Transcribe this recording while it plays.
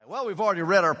Well, we've already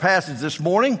read our passage this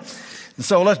morning, and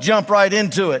so let's jump right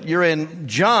into it. You're in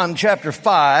John chapter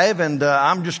 5, and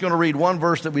I'm just going to read one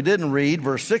verse that we didn't read,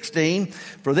 verse 16.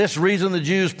 For this reason the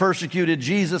Jews persecuted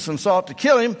Jesus and sought to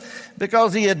kill him,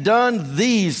 because he had done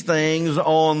these things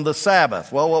on the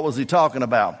Sabbath. Well, what was he talking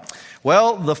about?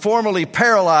 Well, the formerly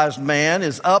paralyzed man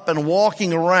is up and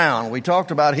walking around. We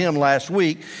talked about him last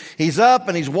week. He's up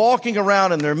and he's walking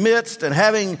around in their midst, and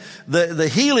having the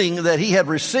healing that he had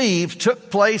received took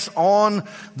place on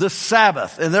the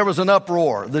Sabbath. And there was an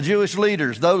uproar. The Jewish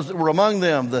leaders, those that were among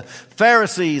them, the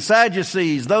Pharisees,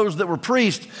 Sadducees, those that were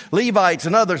priests, Levites,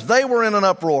 and others, they were in an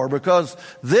uproar because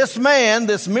this man,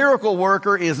 this miracle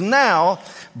worker, is now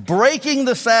breaking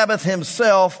the Sabbath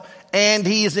himself, and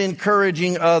he's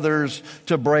encouraging others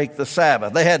to break the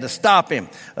Sabbath. They had to stop him.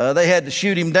 They had to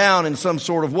shoot him down in some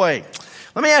sort of way.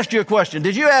 Let me ask you a question.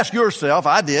 Did you ask yourself?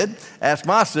 I did. Ask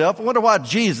myself. I wonder why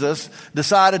Jesus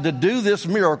decided to do this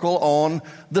miracle on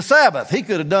the Sabbath. He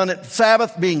could have done it,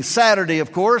 Sabbath being Saturday,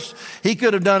 of course. He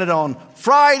could have done it on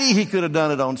Friday. He could have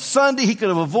done it on Sunday. He could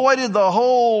have avoided the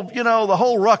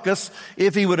whole ruckus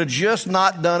if he would have just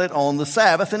not done it on the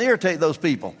Sabbath and irritate those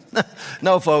people.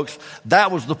 No, folks,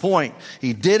 that was the point.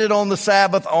 He did it on the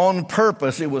Sabbath on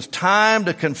purpose. It was time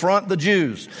to confront the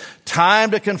Jews,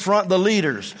 time to confront the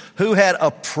leaders who had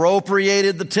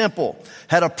appropriated the temple,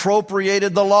 had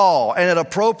appropriated the law, and had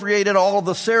appropriated all of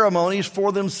the ceremonies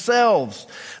for themselves.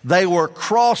 They were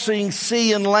crossing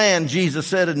sea and land, Jesus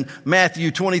said in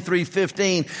Matthew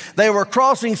 23:15. They were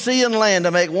crossing sea and land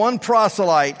to make one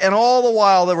proselyte, and all the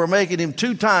while they were making him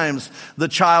 2 times the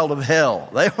child of hell.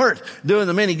 They weren't doing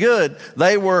them any good.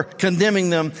 They were condemning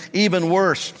them even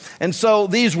worse. And so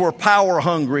these were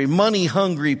power-hungry,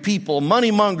 money-hungry people,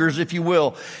 money-mongers, if you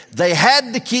will. They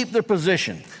had to keep their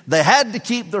position. They had to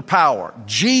keep their power.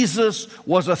 Jesus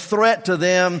was a threat to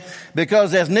them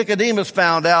because, as Nicodemus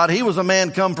found out, he was a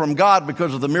man come from God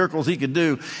because of the miracles he could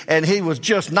do, and he was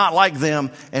just not like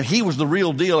them, and he was the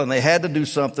real deal, and they had to do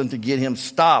something to get him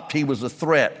stopped. He was a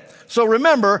threat. So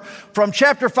remember, from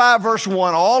chapter 5, verse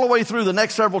 1, all the way through the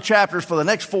next several chapters for the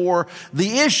next 4,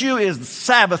 the issue is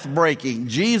Sabbath breaking.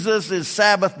 Jesus is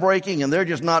Sabbath breaking, and they're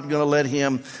just not going to let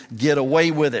him get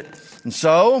away with it. And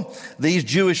so these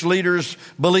Jewish leaders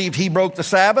believed he broke the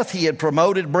Sabbath. He had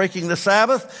promoted breaking the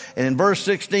Sabbath. And in verse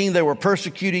 16, they were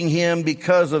persecuting him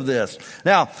because of this.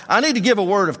 Now, I need to give a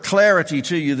word of clarity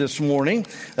to you this morning.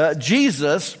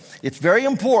 Jesus, it's very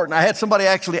important. I had somebody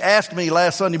actually ask me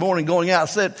last Sunday morning going out,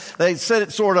 they said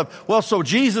it sort of, well, so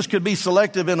Jesus could be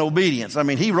selective in obedience. I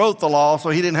mean, he wrote the law,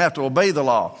 so he didn't have to obey the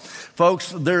law.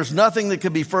 Folks, there's nothing that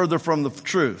could be further from the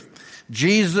truth.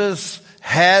 Jesus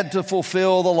had to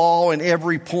fulfill the law in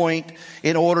every point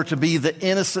in order to be the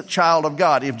innocent child of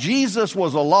God. If Jesus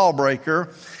was a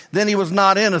lawbreaker, then he was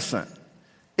not innocent.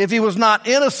 If he was not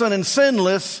innocent and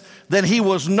sinless, then he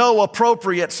was no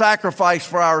appropriate sacrifice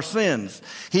for our sins.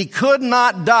 He could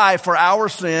not die for our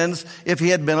sins if he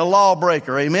had been a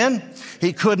lawbreaker. Amen?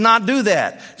 He could not do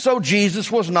that. So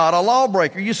Jesus was not a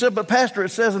lawbreaker. You said, but Pastor, it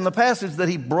says in the passage that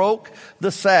he broke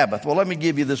the Sabbath. Well, let me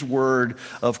give you this word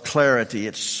of clarity.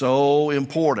 It's so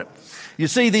important. You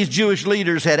see, these Jewish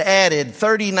leaders had added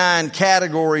 39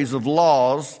 categories of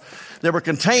laws that were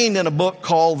contained in a book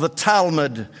called the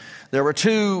Talmud. There were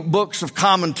 2 books of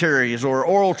commentaries or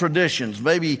oral traditions.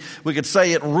 Maybe we could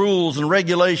say it rules and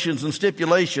regulations and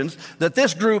stipulations that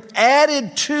this group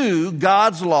added to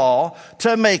God's law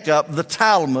to make up the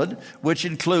Talmud, which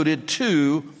included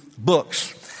 2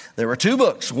 books. There were 2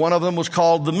 books. One of them was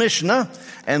called the Mishnah,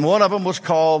 and one of them was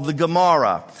called the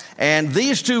Gemara. And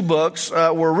these 2 books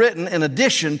were written in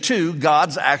addition to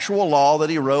God's actual law that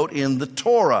he wrote in the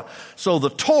Torah. So the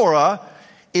Torah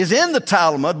is in the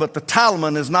Talmud, but the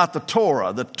Talmud is not the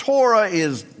Torah. The Torah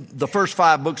is the first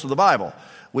 5 books of the Bible.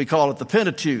 We call it the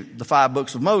Pentateuch, the 5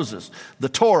 books of Moses, the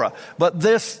Torah. But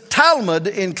this Talmud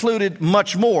included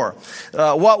much more.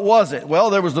 What was it? Well,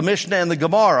 there was the Mishnah and the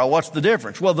Gemara. What's the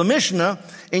difference? Well, the Mishnah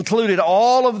included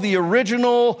all of the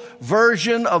original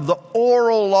version of the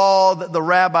oral law that the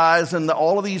rabbis and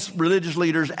all of these religious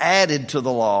leaders added to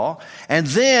the law. And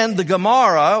then the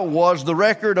Gemara was the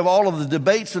record of all of the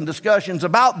debates and discussions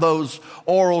about those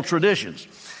oral traditions.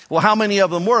 Well, how many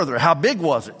of them were there? How big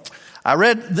was it? I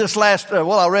read last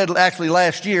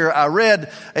year, I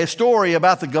read a story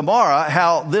about the Gemara,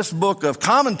 how this book of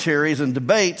commentaries and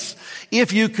debates,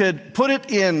 if you could put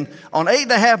it on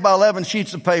 8.5 by 11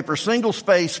 sheets of paper, single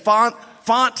space, font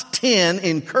 10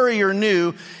 in Courier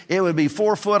New, it would be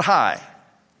 4 foot high.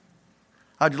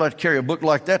 How'd you like to carry a book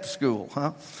like that to school,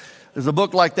 huh? There's a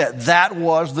book like that. That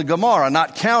was the Gemara,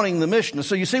 not counting the Mishnah.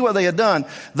 So you see what they had done.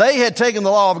 They had taken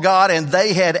the law of God and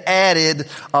they had added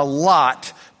a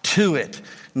lot to it.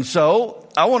 And so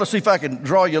I want to see if I can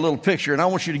draw you a little picture, and I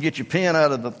want you to get your pen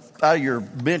out of your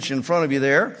bench in front of you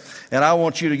there, and I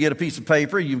want you to get a piece of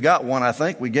paper. You've got one, I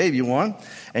think. We gave you one.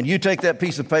 And you take that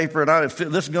piece of paper, and this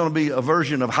is going to be a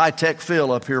version of high-tech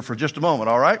Phil up here for just a moment,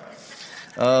 all right?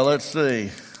 Let's see.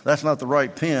 That's not the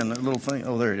right pen, that little thing.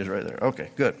 Oh, there it is right there.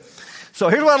 Okay, good. So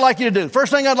here's what I'd like you to do.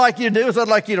 First thing I'd like you to do is I'd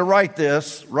like you to write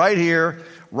this right here.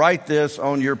 Write this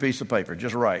on your piece of paper.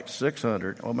 Just write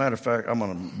 600. Well, matter of fact, I'm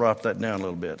going to drop that down a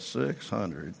little bit.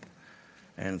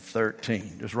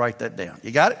 613. Just write that down.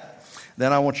 You got it?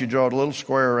 Then I want you to draw a little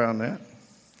square around that.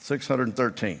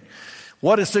 613.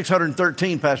 What is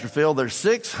 613, Pastor Phil? There's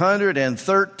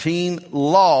 613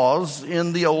 laws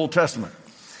in the Old Testament.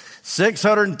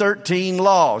 613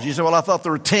 laws. You say, well, I thought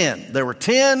there were 10. There were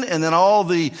 10, and then all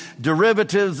the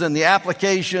derivatives and the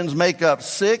applications make up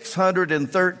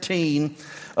 613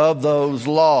 of those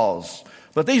laws.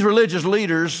 But these religious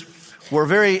leaders were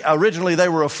originally they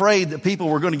were afraid that people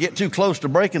were going to get too close to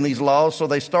breaking these laws, so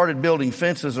they started building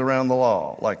fences around the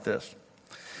law like this.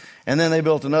 And then they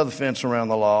built another fence around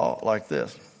the law like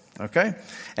this. Okay?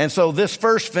 And so this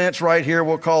first fence right here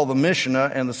we'll call the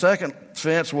Mishnah, and the second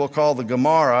fence we'll call the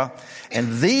Gemara.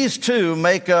 And these two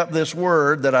make up this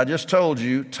word that I just told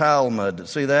you, Talmud.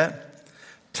 See that?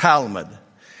 Talmud.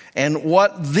 And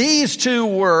what these two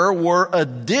were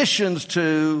additions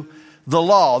to the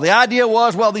law. The idea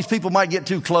was, well, these people might get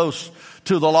too close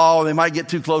to the law, and they might get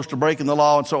too close to breaking the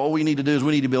law. And so what we need to do is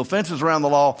we need to build fences around the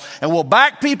law, and we'll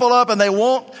back people up, and they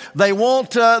won't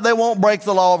break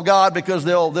the law of God because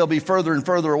they'll be further and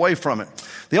further away from it.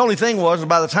 The only thing was,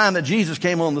 by the time that Jesus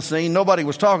came on the scene, nobody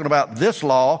was talking about this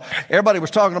law. Everybody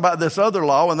was talking about this other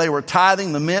law, and they were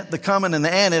tithing the mint, the cumin, and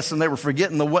the anise, and they were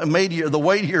forgetting the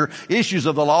weightier issues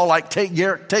of the law, like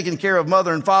taking care of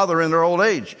mother and father in their old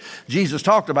age. Jesus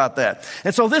talked about that.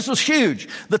 And so this was huge.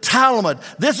 The Talmud,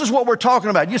 this is what we're talking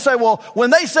about. You say, well,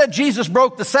 when they said Jesus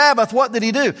broke the Sabbath, what did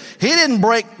he do? He didn't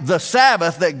break the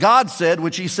Sabbath that God said,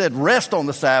 which he said rest on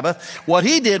the Sabbath. What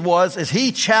he did was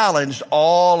he challenged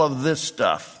all of this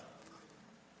stuff.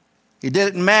 He did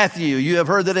it in Matthew. You have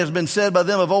heard that it has been said by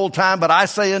them of old time, but I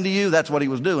say unto you, that's what he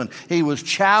was doing. He was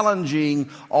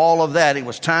challenging all of that. It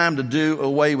was time to do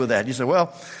away with that. You say,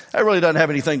 well, that really doesn't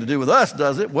have anything to do with us,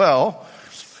 does it? Well,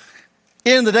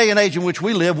 in the day and age in which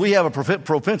we live, we have a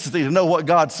propensity to know what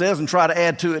God says and try to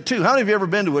add to it too. How many of you ever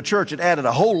been to a church that added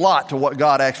a whole lot to what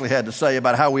God actually had to say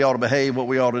about how we ought to behave, what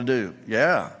we ought to do?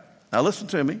 Yeah. Now listen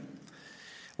to me.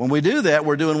 When we do that,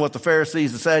 we're doing what the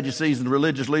Pharisees, the Sadducees, and the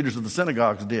religious leaders of the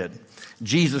synagogues did.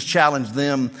 Jesus challenged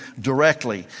them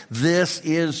directly. This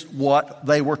is what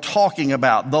they were talking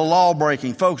about, the law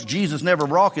breaking. Folks, Jesus never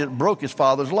broke his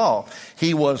Father's law.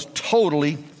 He was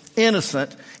totally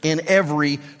innocent in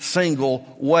every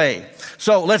single way.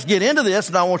 So let's get into this,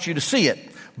 and I want you to see it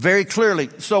very clearly.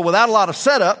 So without a lot of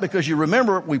setup, because you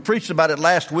remember we preached about it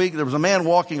last week, there was a man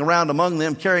walking around among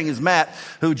them carrying his mat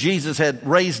who Jesus had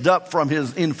raised up from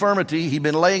his infirmity. He'd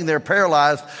been laying there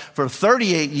paralyzed for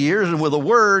 38 years, and with a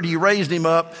word he raised him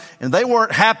up, and they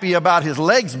weren't happy about his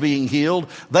legs being healed.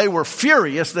 They were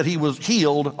furious that he was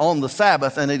healed on the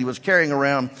Sabbath and that he was carrying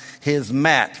around his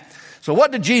mat. So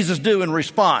what did Jesus do in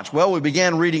response? Well, we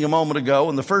began reading a moment ago,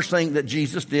 and the first thing that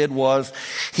Jesus did was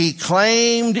he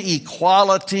claimed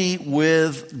equality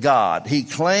with God. He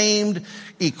claimed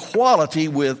equality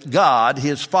with God,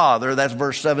 his Father. That's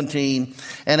verse 17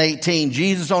 and 18.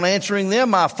 Jesus, on answering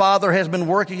them, my Father has been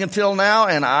working until now,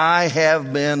 and I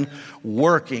have been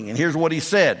working. And here's what he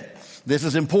said. This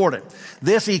is important.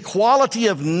 This equality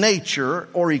of nature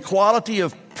or equality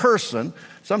of person,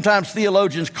 sometimes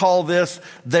theologians call this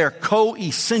their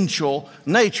co-essential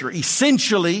nature.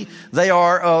 Essentially, they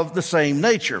are of the same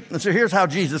nature. And so here's how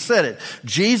Jesus said it.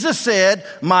 Jesus said,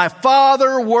 my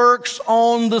Father works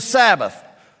on the Sabbath.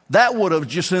 That would have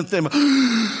just sent them,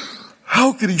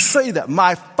 how could he say that?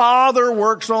 My Father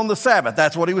works on the Sabbath.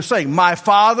 That's what he was saying. My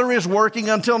Father is working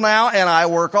until now, and I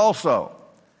work also.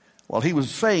 Well, he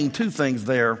was saying two things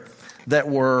there that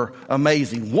were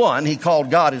amazing. One, he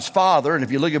called God his Father. And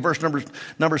if you look at verse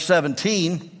number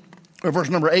 17, or verse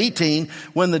number 18,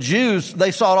 when the Jews,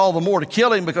 they sought all the more to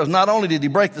kill him because not only did he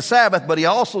break the Sabbath, but he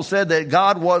also said that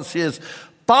God was his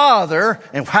Father.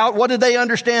 And what did they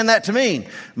understand that to mean?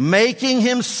 Making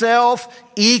himself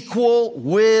equal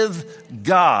with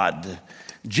God.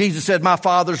 Jesus said, my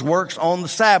Father's works on the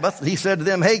Sabbath. He said to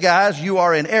them, hey guys, you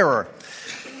are in error.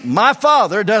 My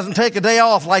Father doesn't take a day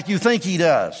off like you think he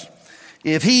does.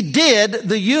 If he did,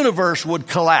 the universe would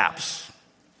collapse.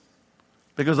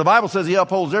 Because the Bible says he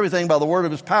upholds everything by the word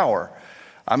of his power.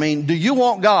 I mean, do you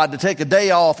want God to take a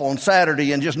day off on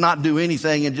Saturday and just not do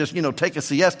anything and just, take a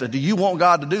siesta? Do you want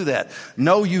God to do that?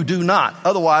 No, you do not.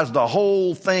 Otherwise, the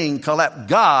whole thing collapses.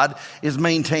 God is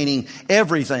maintaining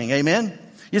everything. Amen?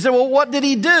 You say, well, what did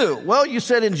he do? Well, you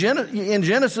said in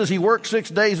Genesis he worked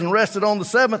 6 days and rested on the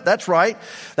seventh. That's right.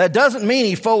 That doesn't mean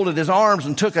he folded his arms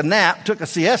and took a nap, took a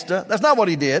siesta. That's not what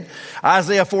he did.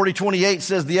 Isaiah 40:28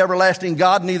 says the everlasting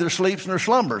God neither sleeps nor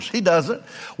slumbers. He doesn't.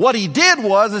 What he did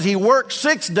is he worked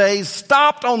 6 days,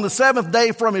 stopped on the seventh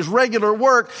day from his regular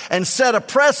work, and set a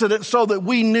precedent so that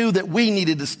we knew that we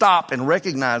needed to stop and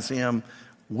recognize him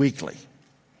weekly.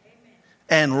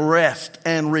 And rest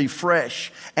and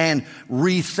refresh and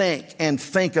rethink and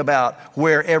think about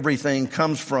where everything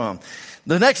comes from.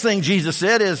 The next thing Jesus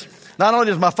said is, not only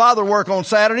does my Father work on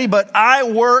Saturday, but I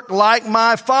work like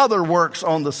my Father works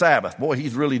on the Sabbath. Boy,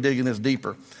 he's really digging this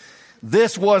deeper.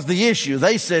 This was the issue.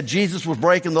 They said Jesus was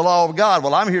breaking the law of God.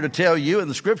 Well, I'm here to tell you, and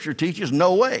the scripture teaches,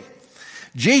 no way.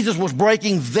 Jesus was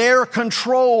breaking their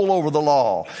control over the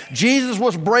law. Jesus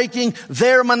was breaking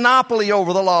their monopoly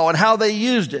over the law and how they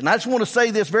used it. And I just want to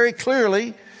say this very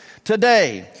clearly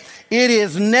today. It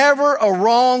is never a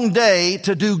wrong day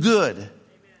to do good.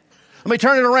 Let me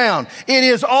turn it around. It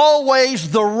is always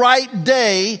the right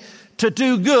day to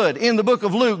do good. In the book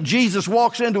of Luke, Jesus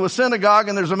walks into a synagogue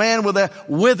and there's a man with a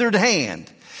withered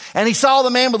hand. And he saw the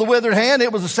man with the withered hand.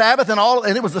 It was the Sabbath and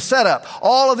it was the setup.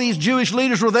 All of these Jewish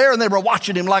leaders were there and they were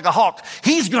watching him like a hawk.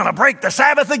 He's going to break the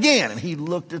Sabbath again. And he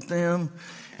looked at them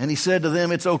and he said to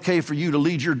them, it's okay for you to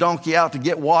lead your donkey out to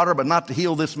get water, but not to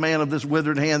heal this man of this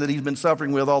withered hand that he's been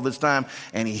suffering with all this time.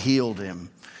 And he healed him.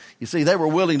 You see, they were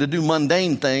willing to do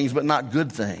mundane things, but not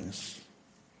good things.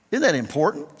 Isn't that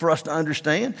important for us to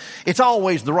understand? It's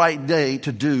always the right day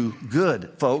to do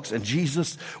good, folks, and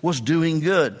Jesus was doing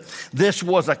good. This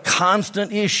was a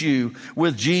constant issue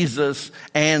with Jesus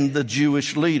and the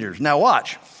Jewish leaders. Now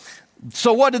watch.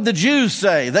 So what did the Jews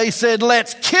say? They said,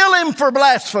 let's kill him for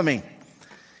blasphemy.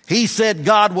 He said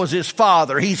God was his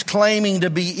father. He's claiming to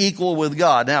be equal with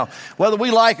God. Now, whether we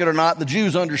like it or not, the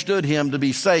Jews understood him to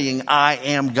be saying, I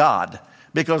am God.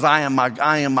 Because I am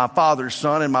my Father's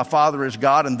son and my Father is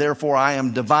God and therefore I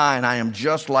am divine. I am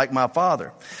just like my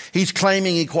Father. He's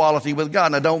claiming equality with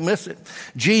God. Now don't miss it.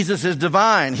 Jesus is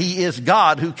divine. He is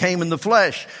God who came in the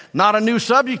flesh. Not a new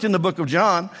subject in the book of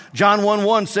John. John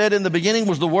 1:1 said, in the beginning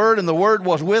was the Word and the Word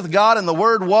was with God and the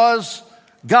Word was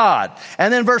God.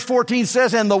 And then verse 14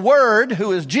 says, and the Word,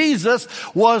 who is Jesus,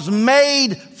 was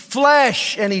made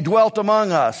flesh and he dwelt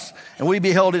among us. And we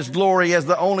beheld his glory as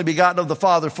the only begotten of the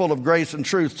Father, full of grace and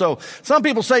truth. So some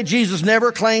people say Jesus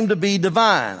never claimed to be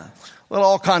divine. Well,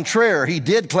 au contraire, he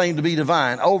did claim to be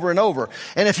divine over and over.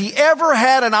 And if he ever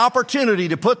had an opportunity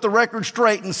to put the record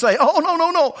straight and say, oh,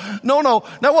 no.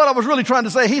 Now what I was really trying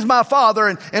to say, he's my Father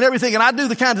and everything, and I do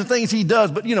the kinds of things he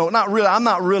does, but not really, I'm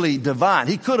not really divine.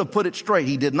 He could have put it straight.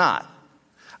 He did not.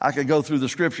 I could go through the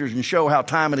scriptures and show how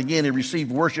time and again he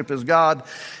received worship as God,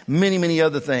 many, many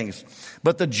other things.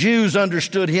 But the Jews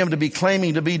understood him to be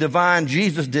claiming to be divine.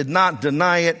 Jesus did not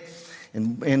deny it.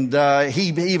 And he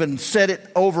even said it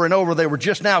over and over. They were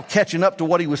just now catching up to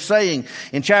what he was saying.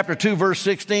 In chapter 2, verse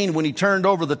 16, when he turned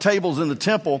over the tables in the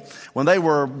temple, when they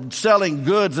were selling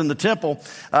goods in the temple,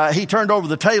 he turned over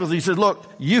the tables. He said,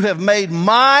 look, you have made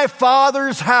my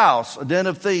Father's house a den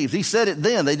of thieves. He said it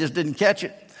then. They just didn't catch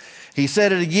it. He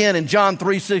said it again in John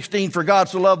 3:16, for God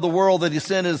so loved the world that he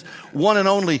sent his one and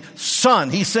only Son.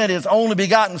 He sent his only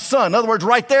begotten Son. In other words,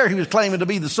 right there, he was claiming to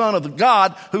be the Son of the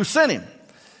God who sent him.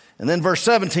 And then verse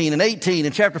 17 and 18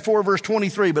 in chapter 4, verse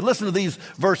 23. But listen to these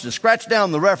verses. Scratch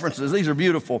down the references. These are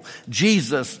beautiful.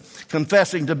 Jesus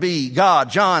confessing to be God.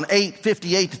 John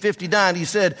 8:58-59. He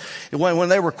said, when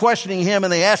they were questioning him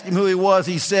and they asked him who he was,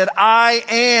 he said, I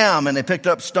am. And they picked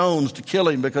up stones to kill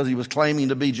him because he was claiming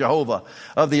to be Jehovah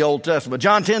of the Old Testament.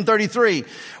 John 10:33.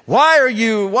 Why are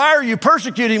you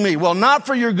persecuting me? Well, not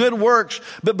for your good works,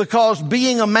 but because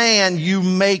being a man, you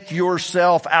make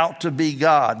yourself out to be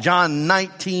God. John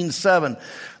 19:7.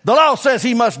 The law says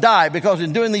he must die because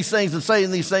in doing these things and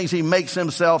saying these things, he makes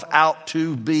himself out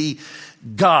to be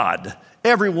God.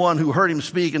 Everyone who heard him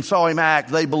speak and saw him act,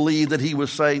 they believed that he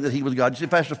was saying that he was God. You see,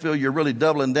 Pastor Phil, you're really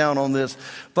doubling down on this.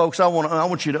 Folks, I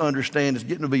want you to understand it's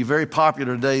getting to be very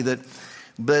popular today that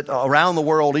around the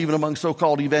world, even among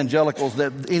so-called evangelicals,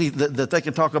 that they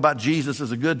can talk about Jesus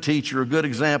as a good teacher, a good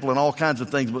example, and all kinds of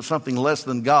things, but something less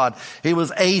than God. He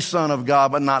was a Son of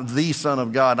God, but not the Son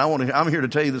of God. I'm here to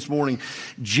tell you this morning,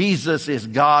 Jesus is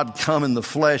God come in the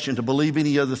flesh, and to believe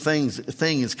any other thing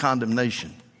is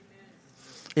condemnation.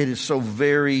 It is so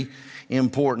very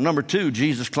important. Number two,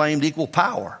 Jesus claimed equal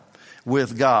power.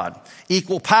 with God.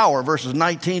 Equal power, verses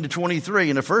 19 to 23.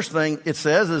 And the first thing it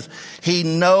says is he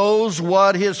knows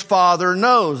what his Father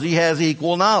knows. He has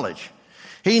equal knowledge.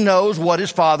 He knows what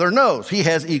his Father knows. He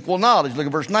has equal knowledge. Look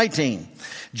at verse 19.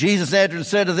 Jesus answered and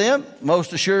said to them,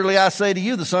 most assuredly I say to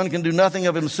you, the Son can do nothing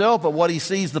of himself but what he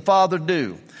sees the Father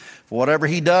do. For whatever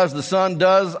he does, the Son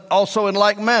does also in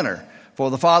like manner. For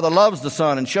the Father loves the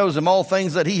Son and shows him all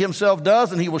things that he himself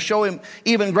does, and he will show him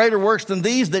even greater works than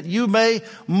these, that you may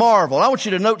marvel. I want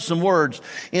you to note some words.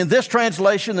 In this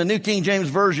translation, the New King James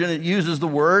Version, it uses the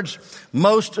words,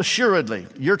 most assuredly.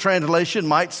 Your translation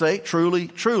might say, truly,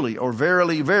 truly, or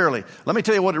verily, verily. Let me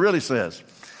tell you what it really says.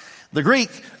 The Greek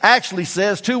actually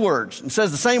says two words. It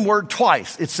says the same word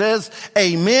twice. It says,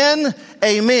 amen,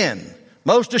 amen.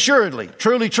 Most assuredly,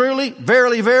 truly, truly,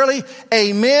 verily, verily,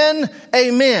 amen,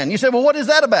 amen. You say, well, what is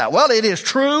that about? Well, it is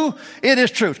true. It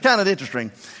is true. It's kind of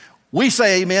interesting. We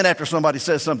say amen after somebody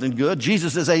says something good.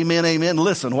 Jesus says amen, amen.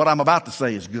 Listen, what I'm about to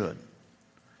say is good.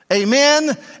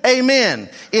 Amen, amen.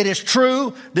 It is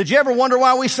true. Did you ever wonder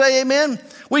why we say amen?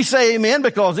 We say amen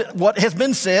because what has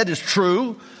been said is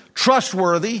true,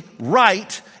 trustworthy,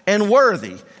 right, and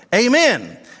worthy.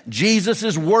 Amen. Jesus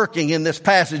is working in this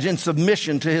passage in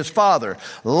submission to his Father.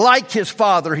 Like his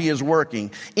Father, he is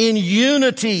working. In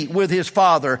unity with his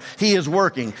Father, he is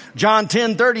working. John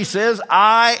 10:30 says,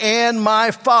 I and my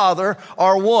Father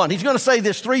are one. He's going to say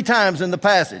this 3 times in the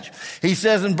passage. He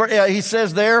says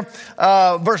there,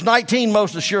 verse 19,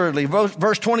 most assuredly,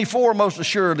 verse 24, most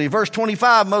assuredly, verse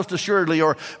 25, most assuredly,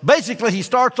 or basically he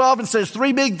starts off and says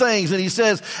 3 big things, and he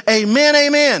says, amen,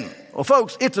 amen. Well,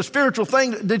 folks, it's a spiritual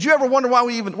thing. Did you ever wonder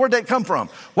where'd that come from?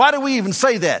 Why do we even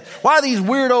say that? Why are these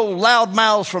weird old loud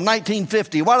mouths from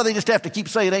 1950? Why do they just have to keep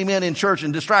saying amen in church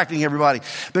and distracting everybody?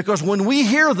 Because when we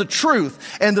hear the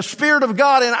truth and the Spirit of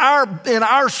God in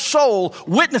our soul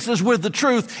witnesses with the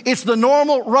truth, it's the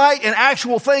normal, right, and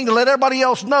actual thing to let everybody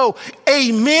else know.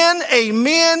 Amen,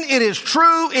 amen. It is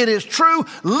true. It is true.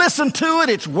 Listen to it.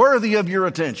 It's worthy of your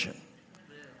attention.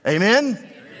 Amen?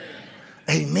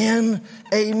 Amen,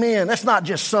 amen. That's not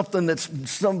just something that's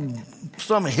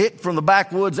some hick from the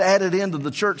backwoods added into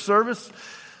the church service.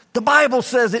 The Bible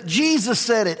says it. Jesus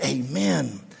said it.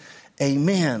 Amen,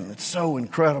 amen. It's so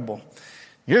incredible.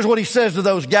 Here's what he says to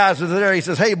those guys that are there. He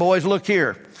says, hey, boys, look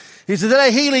here. He says,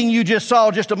 that healing you just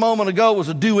saw just a moment ago was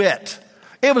a duet.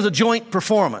 It was a joint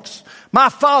performance. My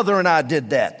Father and I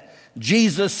did that.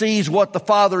 Jesus sees what the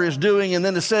Father is doing, and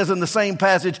then it says in the same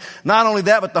passage, not only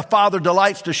that, but the Father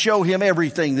delights to show him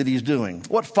everything that he's doing.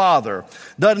 What father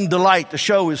doesn't delight to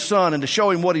show his son and to show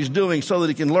him what he's doing so that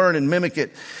he can learn and mimic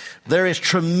it? There is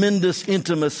tremendous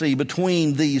intimacy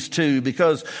between these two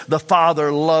because the Father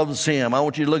loves him. I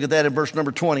want you to look at that in verse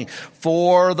number 20.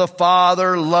 For the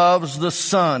Father loves the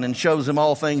Son and shows him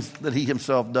all things that he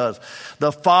himself does.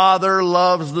 The Father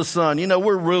loves the Son. You know,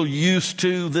 we're real used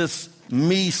to this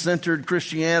me-centered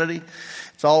Christianity.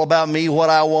 It's all about me, what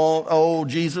I want. Oh,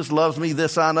 Jesus loves me.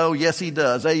 This I know. Yes, he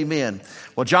does. Amen.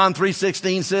 Well, John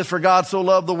 3:16 says, for God so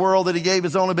loved the world that he gave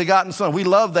his only begotten Son. We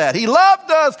love that. He loved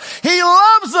us. He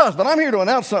loves us. But I'm here to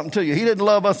announce something to you. He didn't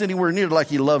love us anywhere near like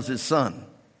he loves his Son.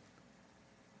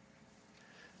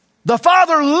 The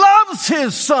Father loves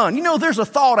his Son. You know, there's a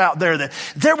thought out there that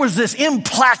there was this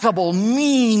implacable,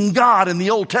 mean God in the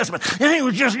Old Testament. And he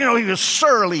was just, he was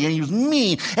surly and he was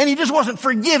mean and he just wasn't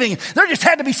forgiving. There just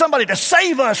had to be somebody to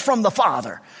save us from the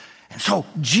Father. And so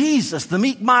Jesus, the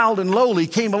meek, mild, and lowly,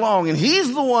 came along, and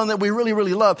he's the one that we really,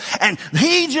 really love. And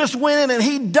he just went in and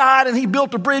he died and he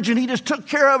built a bridge and he just took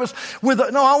care of us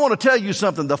no, I want to tell you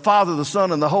something. The Father, the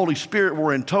Son, and the Holy Spirit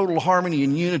were in total harmony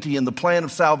and unity in the plan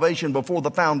of salvation before the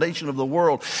foundation of the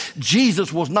world.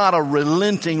 Jesus was not a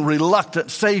relenting, reluctant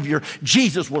Savior.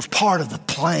 Jesus was part of the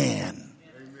plan.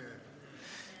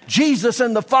 Jesus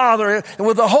and the Father and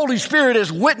with the Holy Spirit as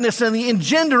witness and the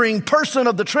engendering person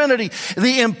of the Trinity,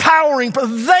 the empowering,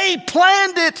 they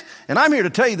planned it. And I'm here to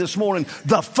tell you this morning,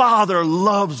 the Father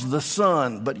loves the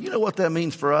Son. But you know what that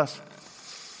means for us?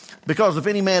 Because if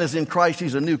any man is in Christ,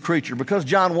 he's a new creature. Because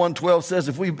John 1:12 says,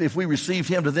 if we received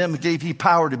him, to them gave he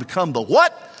power to become the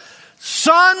what?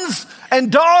 Sons and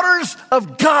daughters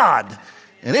of God.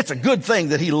 And it's a good thing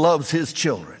that he loves his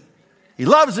children. He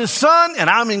loves his Son,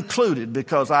 and I'm included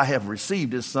because I have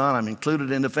received his Son. I'm included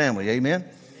in the family. Amen?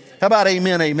 How about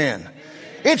amen, amen?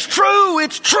 It's true.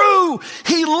 It's true.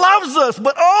 He loves us,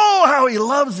 but oh, how he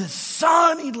loves his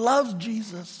Son. He loves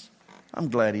Jesus. I'm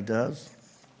glad he does.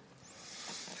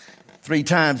 3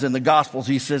 times in the Gospels,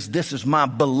 he says, this is my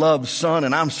beloved Son,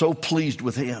 and I'm so pleased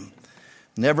with him.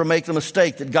 Never make the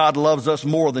mistake that God loves us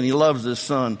more than he loves his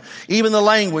son. Even the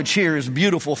language here is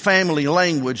beautiful family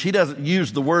language. He doesn't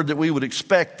use the word that we would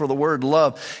expect for the word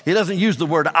love. He doesn't use the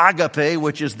word agape,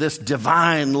 which is this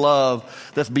divine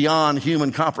love that's beyond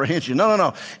human comprehension.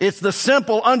 No. It's the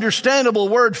simple, understandable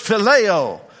word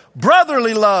phileo.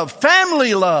 Brotherly love,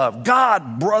 family love.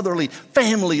 God, brotherly,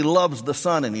 family loves the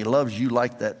son, and he loves you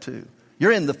like that too.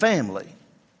 You're in the family.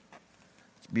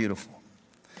 It's beautiful.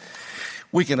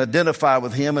 We can identify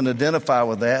with him and identify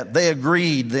with that. They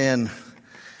agreed then,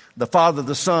 the Father,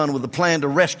 the Son, with the plan to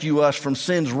rescue us from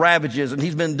sin's ravages. And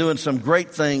he's been doing some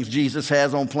great things, Jesus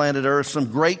has, on planet Earth. Some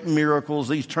great miracles.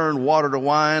 He's turned water to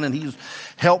wine, and he's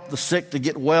helped the sick to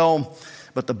get well.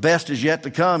 But the best is yet to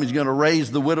come. He's going to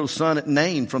raise the widow's son at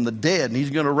Nain from the dead. And he's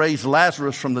going to raise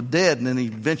Lazarus from the dead. And then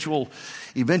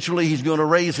eventually he's going to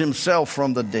raise himself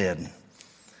from the dead.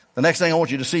 The next thing I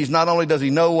want you to see is not only does he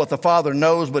know what the Father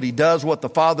knows, but he does what the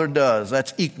Father does.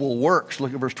 That's equal works.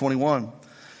 Look at verse 21.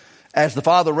 As the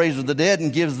Father raises the dead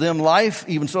and gives them life,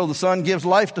 even so the Son gives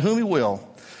life to whom he will.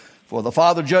 For the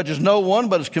Father judges no one,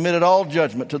 but has committed all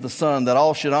judgment to the Son, that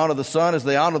all should honor the Son as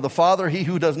they honor the Father. He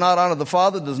who does not honor the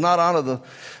Father does not honor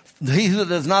he who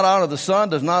does not honor the Son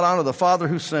does not honor the Father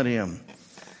who sent him.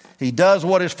 He does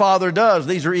what his Father does.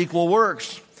 These are equal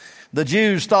works. The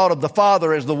Jews thought of the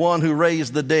Father as the one who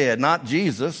raised the dead, not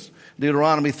Jesus.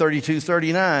 Deuteronomy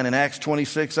 32:39 and Acts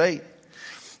 26:8.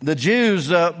 The Jews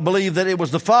believed that it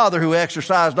was the Father who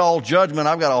exercised all judgment.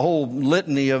 I've got a whole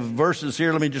litany of verses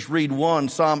here. Let me just read one.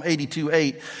 Psalm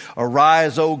 82:8.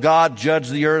 Arise, O God, judge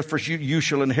the earth, for you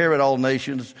shall inherit all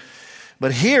nations.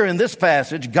 But here in this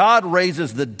passage, God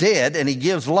raises the dead and he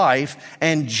gives life,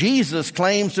 and Jesus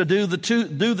claims to do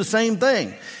the same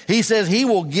thing. He says he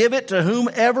will give it to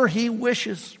whomever he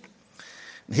wishes.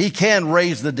 He can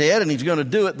raise the dead, and he's going to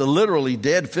do it, the literally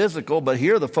dead, physical, but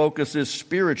here the focus is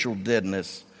spiritual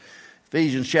deadness.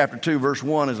 Ephesians chapter 2, verse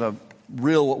 1 is a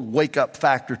real wake-up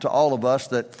factor to all of us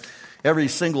that every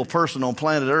single person on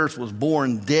planet Earth was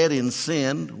born dead in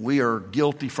sin. We are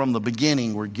guilty from the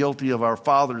beginning. We're guilty of our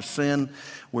father's sin.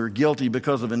 We're guilty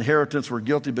because of inheritance. We're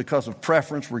guilty because of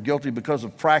preference. We're guilty because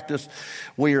of practice.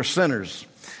 We are sinners,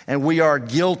 and we are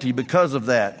guilty because of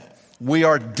that. We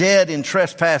are dead in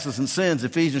trespasses and sins,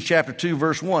 Ephesians chapter 2,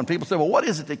 verse 1. People say, well, what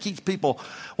is it that keeps people,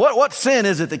 what sin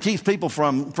is it that keeps people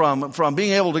from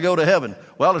being able to go to heaven?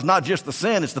 Well, it's not just the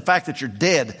sin, it's the fact that you're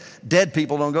dead. Dead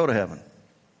people don't go to heaven.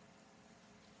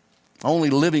 Only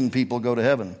living people go to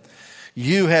heaven.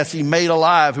 You has he made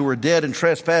alive who were dead in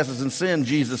trespasses and sin,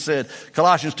 Jesus said.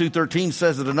 Colossians 2:13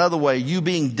 says it another way. You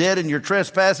being dead in your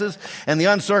trespasses and the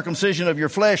uncircumcision of your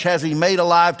flesh has he made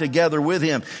alive together with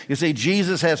him. You see,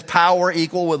 Jesus has power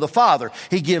equal with the Father.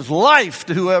 He gives life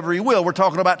to whoever he will. We're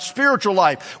talking about spiritual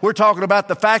life. We're talking about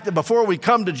the fact that before we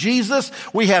come to Jesus,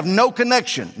 we have no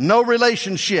connection, no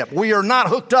relationship. We are not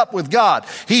hooked up with God.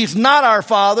 He's not our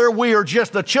Father. We are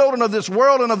just the children of this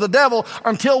world and of the devil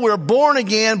until we're born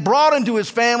again, brought into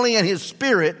his family, and his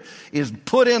Spirit is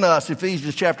put in us,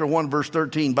 Ephesians chapter 1, verse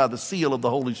 13, by the seal of the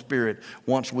Holy Spirit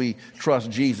once we trust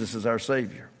Jesus as our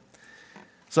Savior.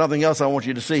 Something else I want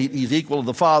you to see, he's equal to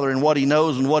the Father in what he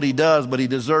knows and what he does, but he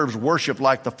deserves worship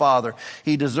like the Father.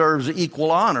 He deserves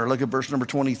equal honor. Look at verse number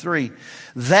 23.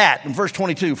 That, in verse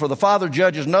 22, for the Father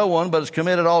judges no one, but has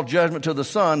committed all judgment to the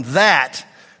Son, that,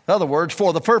 in other words,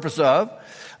 for the purpose of,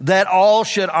 that all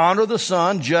should honor the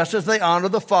Son just as they honor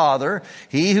the Father.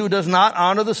 He who does not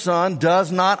honor the Son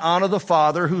does not honor the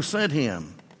Father who sent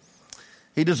him.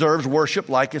 He deserves worship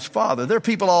like his Father. There are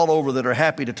people all over that are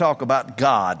happy to talk about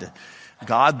God.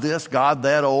 God this, God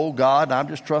that, oh God, I'm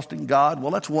just trusting God.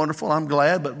 Well, that's wonderful. I'm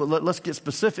glad, but let's get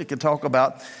specific and talk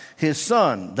about his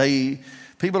Son.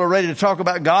 People are ready to talk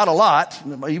about God a lot,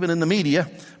 even in the media,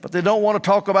 but they don't want to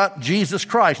talk about Jesus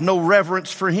Christ. No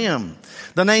reverence for him.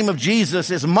 The name of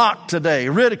Jesus is mocked today,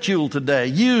 ridiculed today,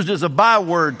 used as a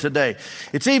byword today.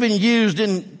 It's even used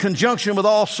in conjunction with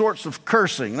all sorts of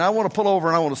cursing. Now, I want to pull over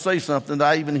and I want to say something that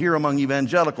I even hear among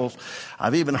evangelicals.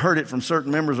 I've even heard it from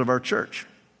certain members of our church.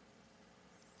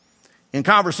 In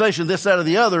conversation, this, that, or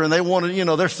the other, and they want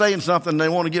to, they're saying something, and they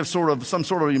want to give some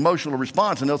sort of emotional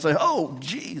response, and they'll say, oh,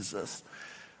 Jesus.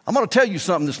 I'm going to tell you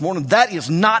something this morning. That is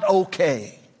not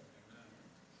okay.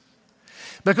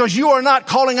 Because you are not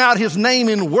calling out his name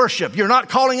in worship. You're not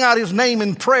calling out his name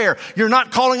in prayer. You're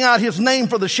not calling out his name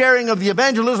for the sharing of the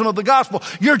evangelism of the gospel.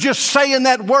 You're just saying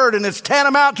that word, and it's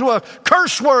tantamount to a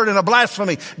curse word and a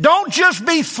blasphemy. Don't just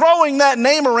be throwing that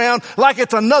name around like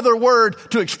it's another word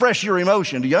to express your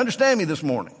emotion. Do you understand me this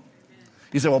morning?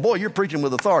 You say, well, boy, you're preaching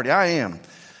with authority. I am.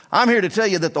 I'm here to tell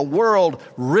you that the world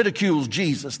ridicules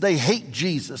Jesus. They hate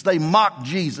Jesus. They mock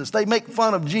Jesus. They make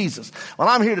fun of Jesus. Well,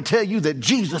 I'm here to tell you that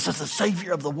Jesus is the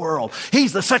Savior of the world.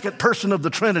 He's the second person of the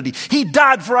Trinity. He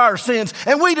died for our sins,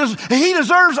 and He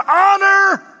deserves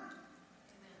honor.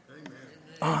 Amen.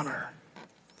 Honor.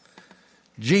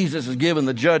 Jesus is given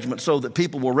the judgment so that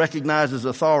people will recognize His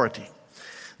authority.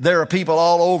 There are people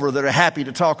all over that are happy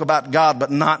to talk about God,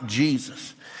 but not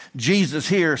Jesus. Jesus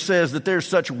here says that there's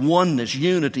such oneness,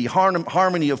 unity,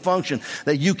 harmony of function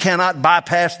that you cannot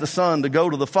bypass the Son to go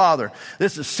to the Father.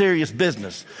 This is serious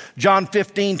business. John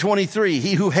 15:23,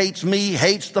 he who hates me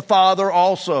hates the Father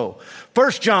also.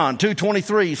 1 John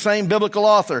 2:23, same biblical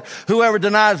author. Whoever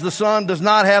denies the Son does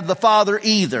not have the Father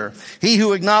either. He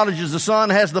who acknowledges the Son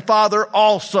has the Father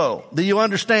also. Do you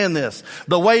understand this?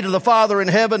 The way to the Father in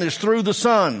heaven is through the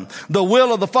Son. The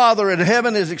will of the Father in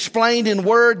heaven is explained in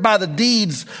word by the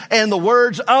deeds and the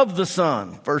words of the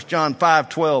Son. 1 John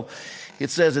 5:12. It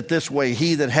says it this way,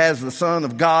 he that has the Son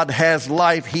of God has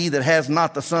life. He that has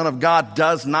not the Son of God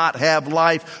does not have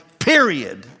life,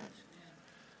 period.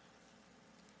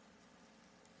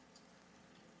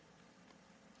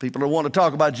 People are wanting to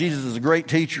talk about Jesus as a great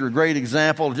teacher, a great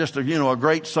example, just a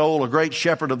great soul, a great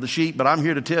shepherd of the sheep. But I'm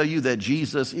here to tell you that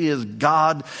Jesus is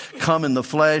God come in the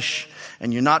flesh,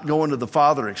 and you're not going to the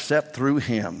Father except through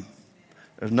Him.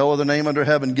 There's no other name under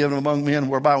heaven given among men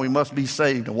whereby we must be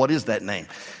saved. And what is that name?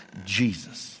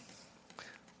 Jesus.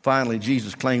 Finally,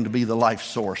 Jesus claimed to be the life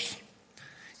source,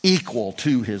 equal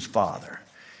to His Father.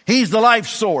 He's the life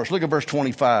source. Look at verse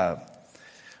 25.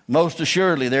 Most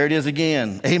assuredly, there it is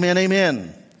again. Amen,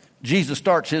 amen. Jesus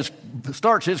starts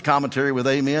his commentary with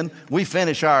amen. We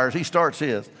finish ours. He starts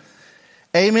his.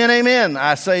 Amen, amen.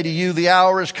 I say to you, the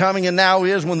hour is coming and now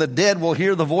is when the dead will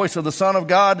hear the voice of the Son of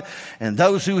God, and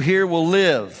those who hear will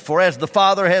live. For as the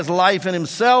Father has life in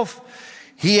Himself,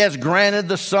 He has granted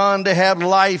the Son to have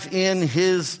life in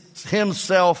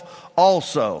Himself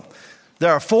also.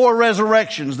 There are 4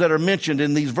 resurrections that are mentioned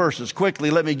in these verses.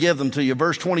 Quickly, let me give them to you.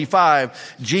 Verse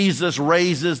 25, Jesus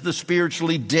raises the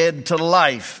spiritually dead to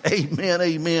life. Amen,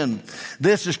 amen.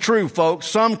 This is true, folks.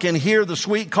 Some can hear the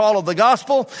sweet call of the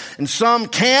gospel, and some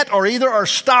can't, or either are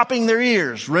stopping their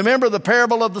ears. Remember the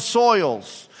parable of the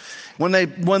soils. When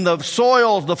the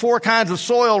soils, the 4 kinds of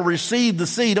soil received the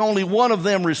seed, only one of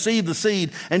them received the seed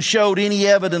and showed any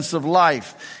evidence of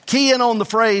life. Key in on the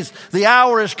phrase, the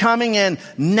hour is coming and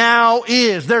now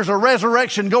is. There's a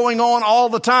resurrection going on all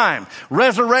the time.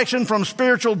 Resurrection from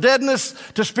spiritual deadness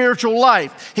to spiritual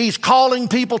life. He's calling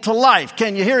people to life.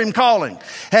 Can you hear Him calling?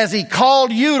 Has He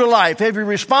called you to life? Have you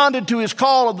responded to His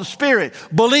call of the Spirit?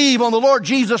 Believe on the Lord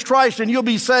Jesus Christ and you'll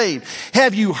be saved.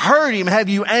 Have you heard Him? Have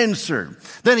you answered?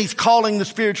 Then He's calling the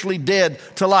spiritually dead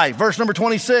to life. Verse number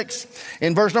 26.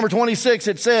 In verse number 26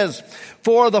 it says,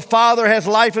 for the Father has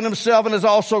life in Himself and has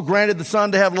also granted the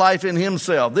Son to have life in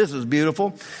Himself. This is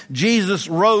beautiful. Jesus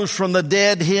rose from the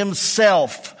dead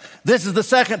Himself. This is the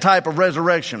second type of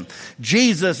resurrection.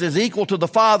 Jesus is equal to the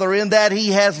Father in that He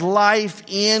has life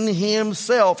in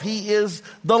Himself. He is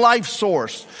the life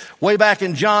source. Way back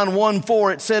in John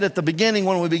 1:4, it said at the beginning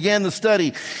when we began the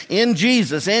study, in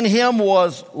Jesus, in Him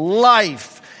was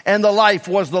life, and the life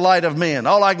was the light of men.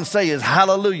 All I can say is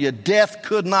hallelujah. Death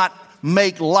could not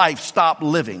make life stop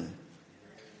living.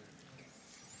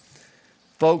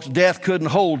 Folks, death couldn't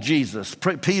hold Jesus.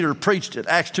 Peter preached it,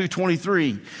 Acts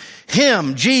 2:23.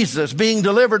 Him, Jesus, being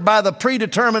delivered by the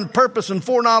predetermined purpose and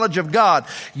foreknowledge of God,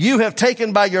 you have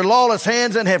taken by your lawless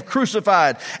hands and have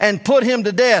crucified and put Him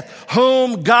to death,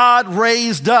 whom God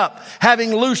raised up,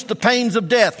 having loosed the pains of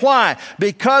death. Why?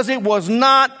 Because it was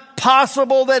not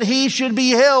possible that He should be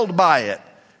held by it.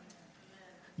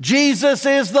 Jesus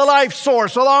is the life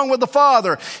source along with the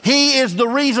Father. He is the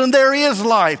reason there is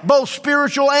life, both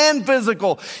spiritual and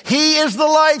physical. He is the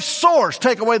life source.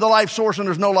 Take away the life source and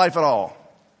there's no life at all.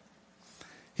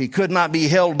 He could not be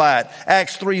held by it.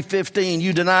 Acts 3:15,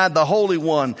 you denied the Holy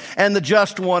One and the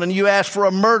Just One, and you asked for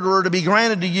a murderer to be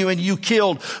granted to you, and you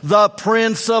killed the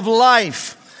Prince of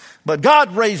Life. But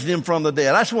God raised Him from the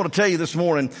dead. I just want to tell you this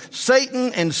morning,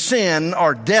 Satan and sin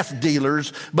are death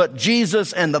dealers, but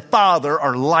Jesus and the Father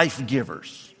are life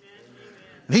givers.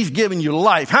 And He's given you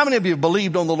life. How many of you have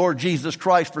believed on the Lord Jesus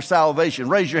Christ for salvation?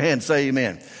 Raise your hand and say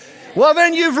amen. Well,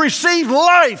 then you've received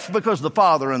life because the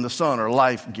Father and the Son are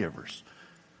life givers.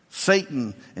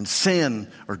 Satan and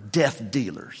sin are death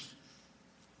dealers.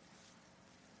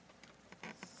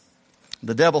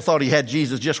 The devil thought he had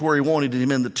Jesus just where he wanted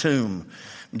Him, in the tomb.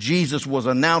 Jesus was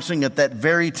announcing at that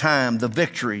very time the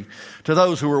victory to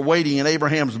those who were waiting in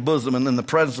Abraham's bosom, and in the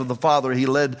presence of the Father, He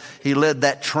led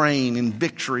that train in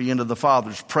victory into the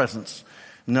Father's presence.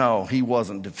 No, He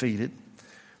wasn't defeated.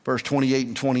 Verse 28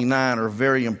 and 29 are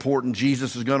very important.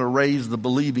 Jesus is going to raise the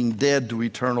believing dead to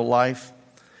eternal life,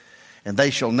 and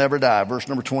they shall never die. Verse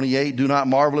number 28, do not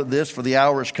marvel at this, for the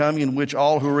hour is coming in which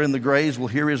all who are in the graves will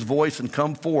hear his voice and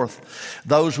come forth.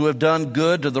 Those who have done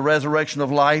good to the resurrection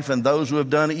of life, and those who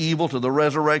have done evil to the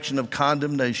resurrection of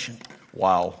condemnation.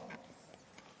 Wow.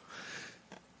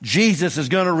 Jesus is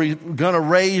going to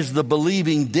raise the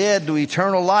believing dead to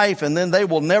eternal life, and then they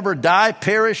will never die,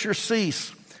 perish, or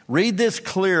cease. Read this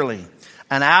clearly.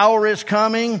 An hour is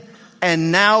coming,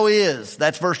 and now is.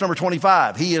 That's verse number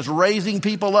 25. He is raising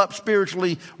people up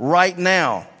spiritually right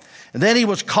now. And then he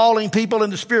was calling people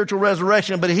into spiritual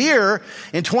resurrection. But here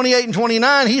in 28 and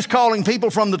 29, he's calling people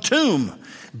from the tomb,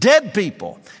 dead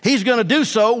people. He's going to do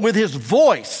so with his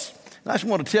voice. And I just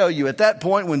want to tell you, at that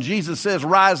point when Jesus says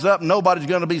rise up, nobody's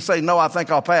going to be saying, no, I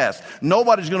think I'll pass.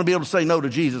 Nobody's going to be able to say no to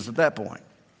Jesus at that point.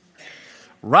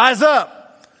 Rise up.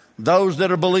 Those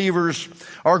that are believers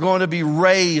are going to be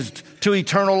raised to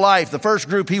eternal life. The first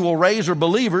group he will raise are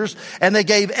believers, and they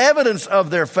gave evidence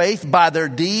of their faith by their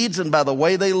deeds and by the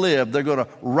way they lived. They're going to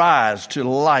rise to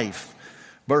life.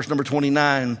 Verse number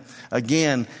 29,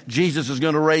 again, Jesus is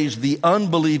going to raise the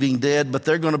unbelieving dead, but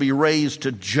they're going to be raised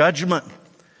to judgment.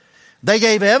 They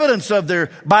gave evidence of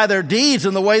by their deeds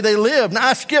and the way they lived. Now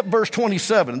I skipped verse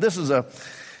 27. This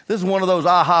is one of those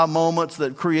aha moments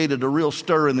that created a real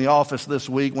stir in the office this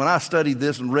week. When I studied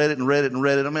this and read it,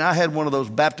 I mean, I had one of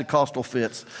those Baptist-costal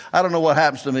fits. I don't know what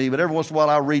happens to me, but every once in a while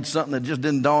I read something that just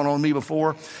didn't dawn on me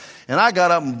before. And I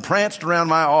got up and pranced around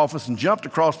my office and jumped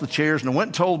across the chairs and I went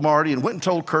and told Marty and went and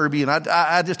told Kirby. And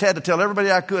I just had to tell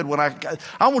everybody I could when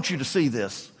I want you to see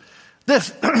this.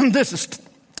 This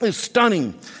is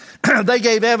stunning. They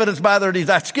gave evidence by their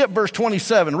deeds. I skipped verse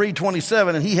 27. Read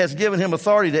 27. And he has given him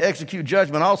authority to execute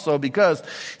judgment also because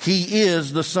he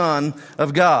is the Son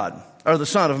of God, or the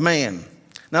Son of Man.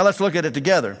 Now let's look at it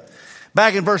together.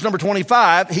 Back in verse number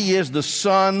 25, he is the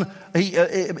Son. He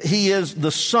is the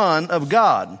Son of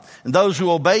God, and those who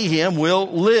obey him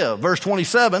will live. Verse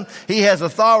 27, he has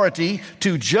authority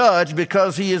to judge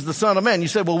because he is the Son of Man. You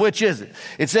said, well, which is it?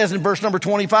 It says in verse number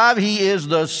 25, he is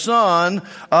the Son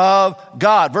of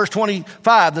God. Verse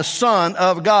 25, the Son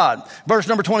of God. Verse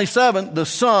number 27, the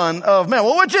Son of Man.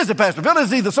 Well, which is it, Pastor Phil?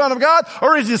 Is he the Son of God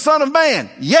or is he the Son of Man?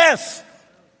 Yes.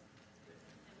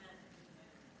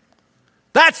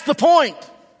 That's the point.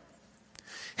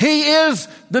 He is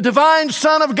the divine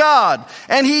Son of God,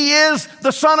 and he is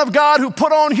the Son of God who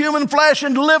put on human flesh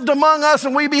and lived among us,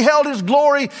 and we beheld his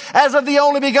glory as of the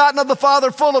only begotten of the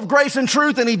Father, full of grace and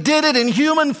truth, and he did it in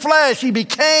human flesh. He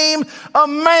became a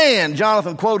man.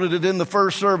 Jonathan quoted it in the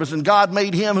first service, and God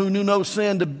made him who knew no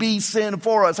sin to be sin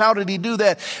for us. How did he do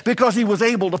that? Because he was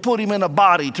able to put him in a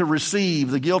body to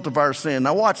receive the guilt of our sin.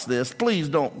 Now watch this. Please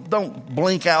don't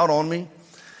blink out on me.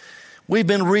 We've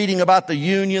been reading about the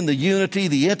union, the unity,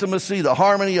 the intimacy, the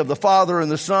harmony of the Father and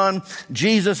the Son.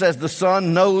 Jesus as the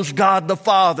Son knows God the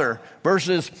Father.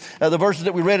 The verses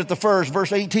that we read at the first,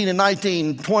 verse 18 and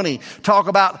 19, 20, talk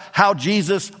about how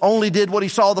Jesus only did what he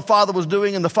saw the Father was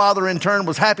doing, and the Father in turn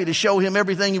was happy to show him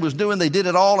everything he was doing. They did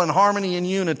it all in harmony and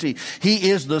unity. He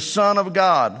is the Son of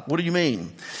God. What do you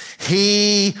mean?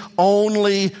 He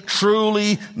only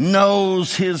truly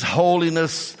knows his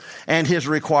holiness and his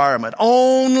requirement.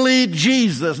 Only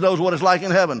Jesus knows what it's like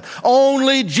in heaven.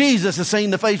 Only Jesus has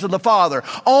seen the face of the Father.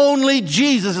 Only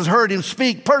Jesus has heard him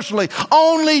speak personally.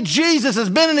 Only Jesus has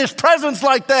been in his presence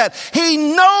like that. He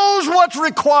knows what's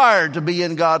required to be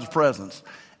in God's presence.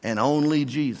 And only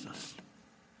Jesus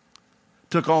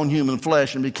took on human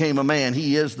flesh and became a man.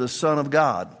 He is the Son of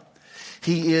God.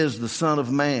 He is the Son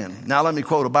of Man. Now let me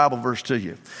quote a Bible verse to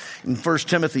you. In 1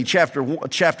 Timothy chapter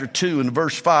 2 and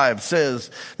verse 5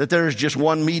 says that there is just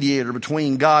one mediator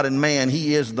between God and man.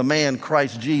 He is the man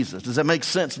Christ Jesus. Does that make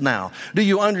sense now? Do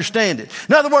you understand it?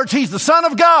 In other words, he's the Son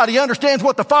of God. He understands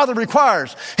what the Father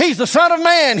requires. He's the Son of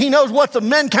Man. He knows what the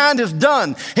mankind has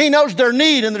done. He knows their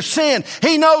need and their sin.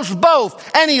 He knows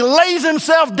both. And he lays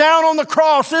himself down on the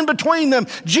cross in between them.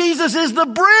 Jesus is the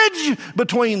bridge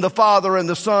between the Father and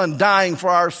the Son, dying for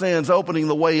our sins, opening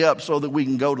the way up so that we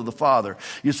can go to the Father.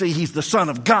 You see, he's the Son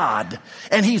of God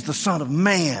and he's the Son of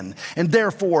Man, and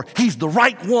therefore he's the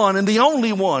right one and the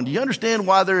only one. Do you understand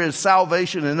why there is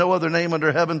salvation and no other name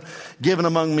under heaven given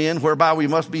among men whereby we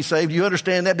must be saved? Do you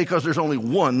understand that? Because there's only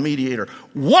one mediator.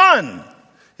 One!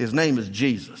 His name is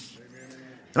Jesus.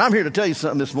 And I'm here to tell you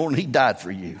something this morning. He died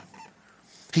for you.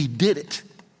 He did it.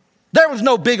 There was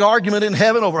no big argument in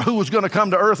heaven over who was going to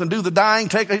come to earth and do the dying.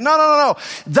 No.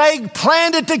 They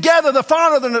planned it together. The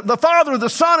Father, the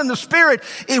Son, and the Spirit.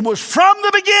 It was from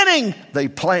the beginning they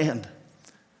planned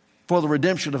for the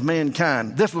redemption of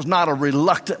mankind. This was not a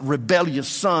reluctant, rebellious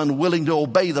son willing to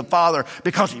obey the Father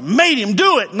because he made him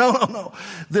do it. No.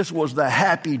 This was the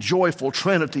happy, joyful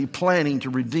Trinity planning to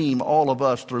redeem all of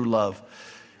us through love.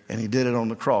 And he did it on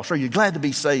the cross. Are you glad to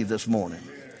be saved this morning?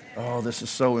 Oh, this is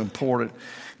so important.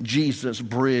 Jesus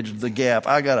bridged the gap.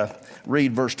 I got to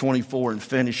read verse 24 and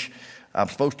finish. I'm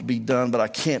supposed to be done, but I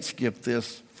can't skip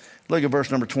this. Look at verse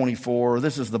number 24.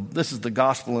 This is the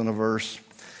gospel in a verse.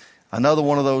 Another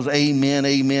one of those amen,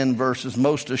 amen verses.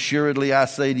 Most assuredly I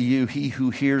say to you, he who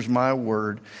hears my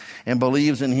word and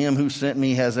believes in him who sent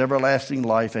me has everlasting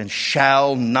life and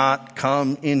shall not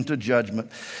come into judgment,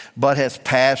 but has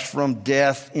passed from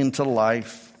death into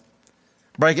life.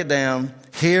 Break it down.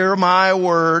 Hear my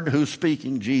word. Who's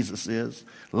speaking? Jesus is.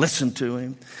 Listen to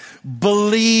him.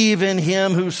 Believe in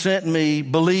him who sent me.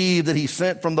 Believe that he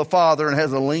sent from the Father and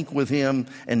has a link with him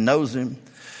and knows him.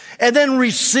 And then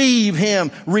receive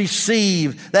him.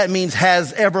 Receive. That means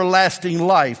has everlasting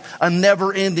life. A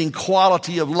never-ending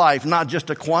quality of life, not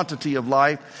just a quantity of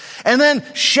life. And then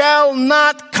shall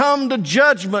not come to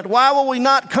judgment. Why will we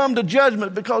not come to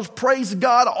judgment? Because praise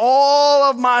God, all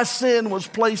of my sin was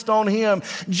placed on him.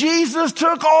 Jesus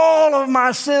took all of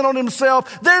my sin on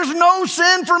himself. There's no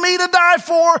sin for me to die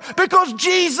for because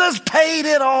Jesus paid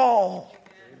it all.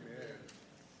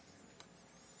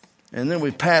 And then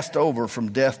we passed over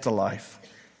from death to life.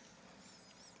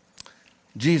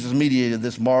 Jesus mediated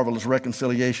this marvelous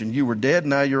reconciliation. You were dead,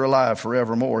 now you're alive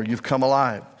forevermore. You've come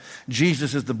alive.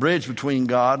 Jesus is the bridge between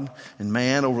God and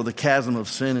man over the chasm of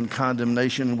sin and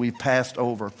condemnation, and we've passed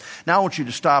over. Now I want you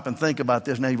to stop and think about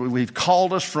this. Now, we've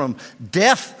called us from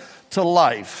death to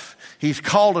life. He's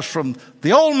called us from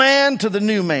the old man to the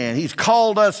new man. He's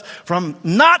called us from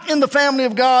not in the family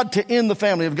of God to in the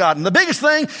family of God. And the biggest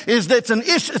thing is that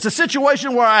it's a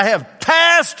situation where I have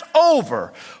passed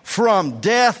over from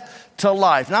death to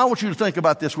life. Now I want you to think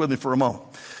about this with me for a moment.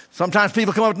 Sometimes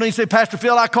people come up to me and say, Pastor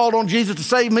Phil, I called on Jesus to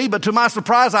save me, but to my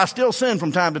surprise, I still sin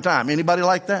from time to time. Anybody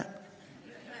like that?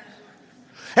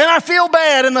 And I feel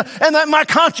bad, and that my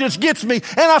conscience gets me,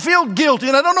 and I feel guilty,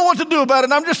 and I don't know what to do about it,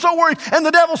 and I'm just so worried. And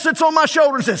the devil sits on my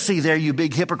shoulder and says, see there, you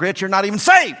big hypocrite, you're not even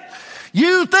saved.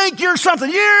 You think you're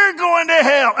something, you're going to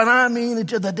hell. And I mean,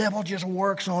 the devil just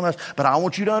works on us. But I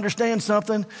want you to understand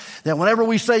something, that whenever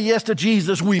we say yes to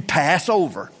Jesus, we pass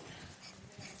over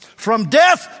from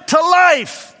death to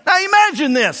life. Now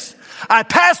imagine this. I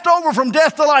passed over from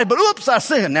death to life, but oops, I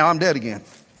sinned. Now I'm dead again.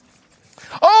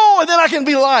 Oh, and then I can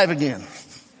be alive again.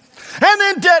 And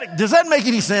then dead. Does that make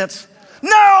any sense?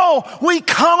 No, we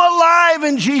come alive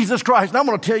in Jesus Christ. And I'm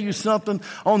going to tell you something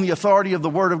on the authority of the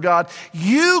Word of God.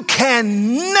 You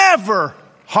can never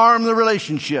harm the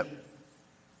relationship.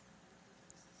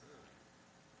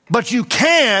 But you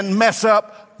can mess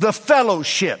up the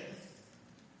fellowship.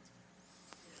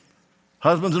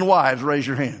 Husbands and wives, raise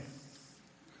your hand.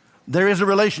 There is a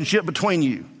relationship between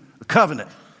you, a covenant.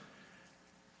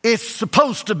 It's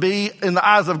supposed to be, in the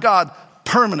eyes of God,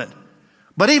 permanent.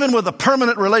 But even with a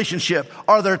permanent relationship,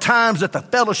 are there times that the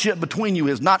fellowship between you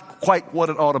is not quite what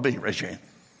it ought to be? Raise your hand.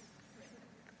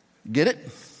 Get it?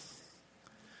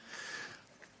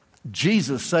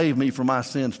 Jesus saved me from my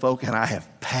sins, folk, and I have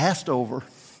passed over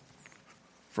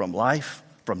from life,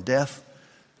 from death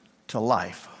to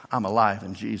life. I'm alive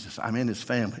in Jesus. I'm in his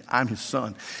family. I'm his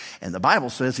son. And the Bible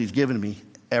says he's given me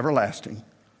everlasting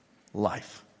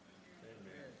life.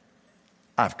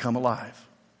 I've come alive.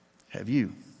 Have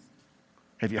you?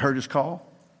 Have you heard his call?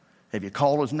 Have you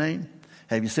called his name?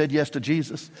 Have you said yes to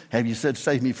Jesus? Have you said,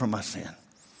 save me from my sin?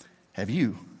 Have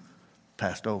you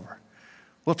passed over?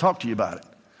 We'll talk to you about it.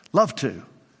 Love to.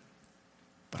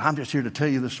 But I'm just here to tell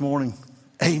you this morning,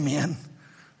 amen.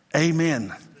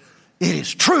 Amen. It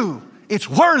is true. It's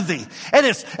worthy. And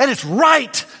it's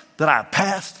right that I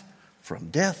passed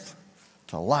from death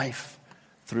to life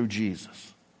through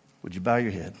Jesus. Would you bow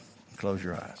your head and close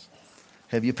your eyes?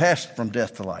 Have you passed from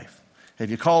death to life? Have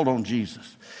you called on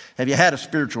Jesus? Have you had a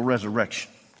spiritual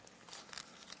resurrection?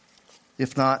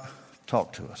 If not,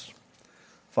 talk to us.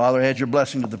 Father, add your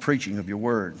blessing to the preaching of your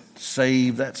word.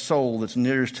 Save that soul that's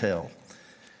nearest hell.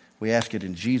 We ask it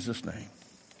in Jesus' name.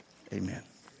 Amen.